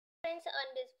friends,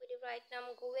 on this video right now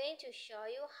I'm going to show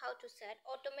you how to set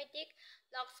automatic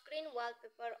lock screen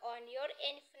wallpaper on your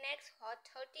Infinix Hot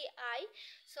 30i.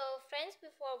 So friends,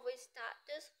 before we start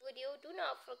this video, do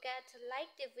not forget to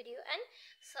like the video and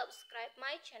subscribe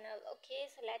my channel. Okay,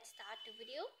 so let's start the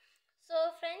video.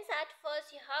 So friends, at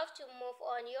first you have to move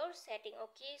on your setting.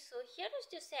 Okay, so here is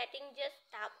the setting.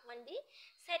 Just tap on the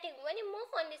setting. When you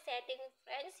move on the setting,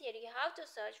 friends, here you have to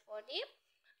search for the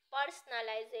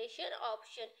personalization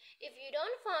option. If you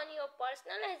don't find your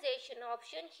personalization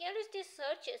option, here is the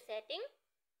search setting.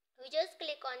 You just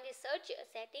click on the search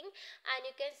setting and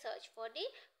you can search for the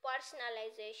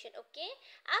personalization. Okay,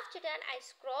 after that I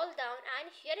scroll down and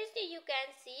here is the you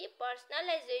can see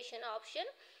personalization option.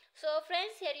 So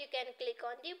friends, here you can click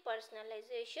on the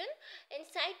personalization.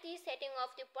 Inside the setting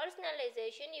of the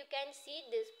personalization, you can see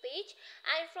this page,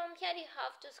 and from here you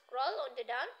have to scroll on the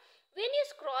down. When you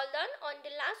scroll down, on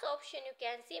the last option you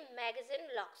can see magazine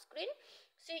lock screen.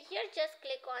 So here just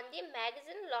click on the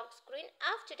magazine lock screen.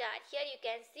 After that, here you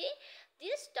can see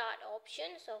this start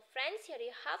option. So friends, here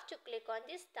you have to click on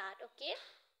this start. Okay,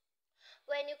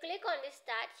 when you click on this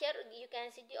start, here you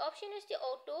can see the option is the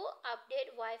auto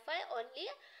update Wi-Fi only.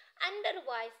 Under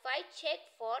Wi-Fi, check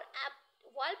for app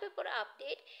wallpaper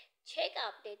update, check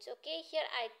updates. Okay, here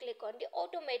I click on the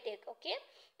automatic. Okay,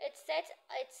 it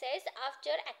says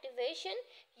after activation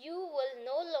you will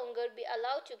no longer be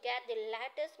allowed to get the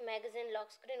latest magazine lock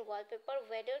screen wallpaper,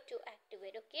 whether to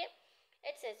activate. Okay,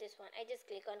 it says this one. I just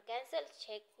click on cancel,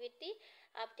 check with the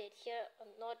update. Here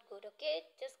not good. Okay,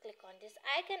 just click on this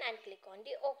icon and click on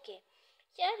the OK.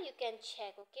 Here you can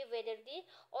check, okay, whether the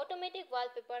automatic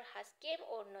wallpaper has came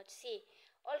or not. See,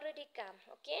 already come.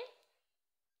 Okay,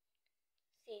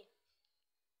 see,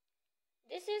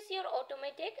 this is your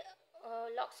automatic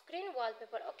lock screen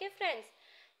wallpaper. Okay friends,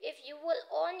 if you will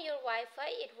on your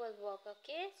Wi-Fi, it will work.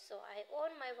 Okay, so I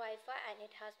on my Wi-Fi and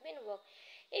it has been work.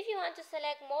 If you want to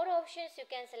select more options, you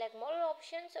can select more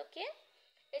options. Okay,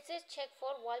 it says check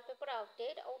for wallpaper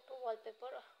update, auto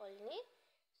wallpaper only.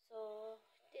 So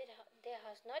they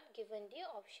has not given the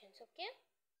options. Okay,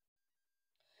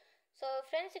 so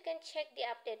friends, you can check the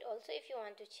update also if you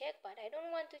want to check, but I don't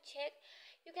want to check.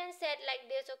 You can set like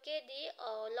this. Okay, the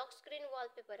lock screen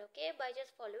wallpaper. Okay, by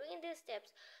just following these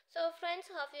steps. So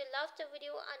friends, hope you loved the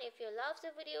video, and if you love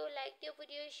the video, like the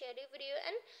video, share the video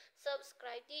and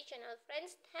subscribe the channel.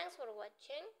 Friends, thanks for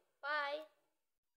watching. Bye.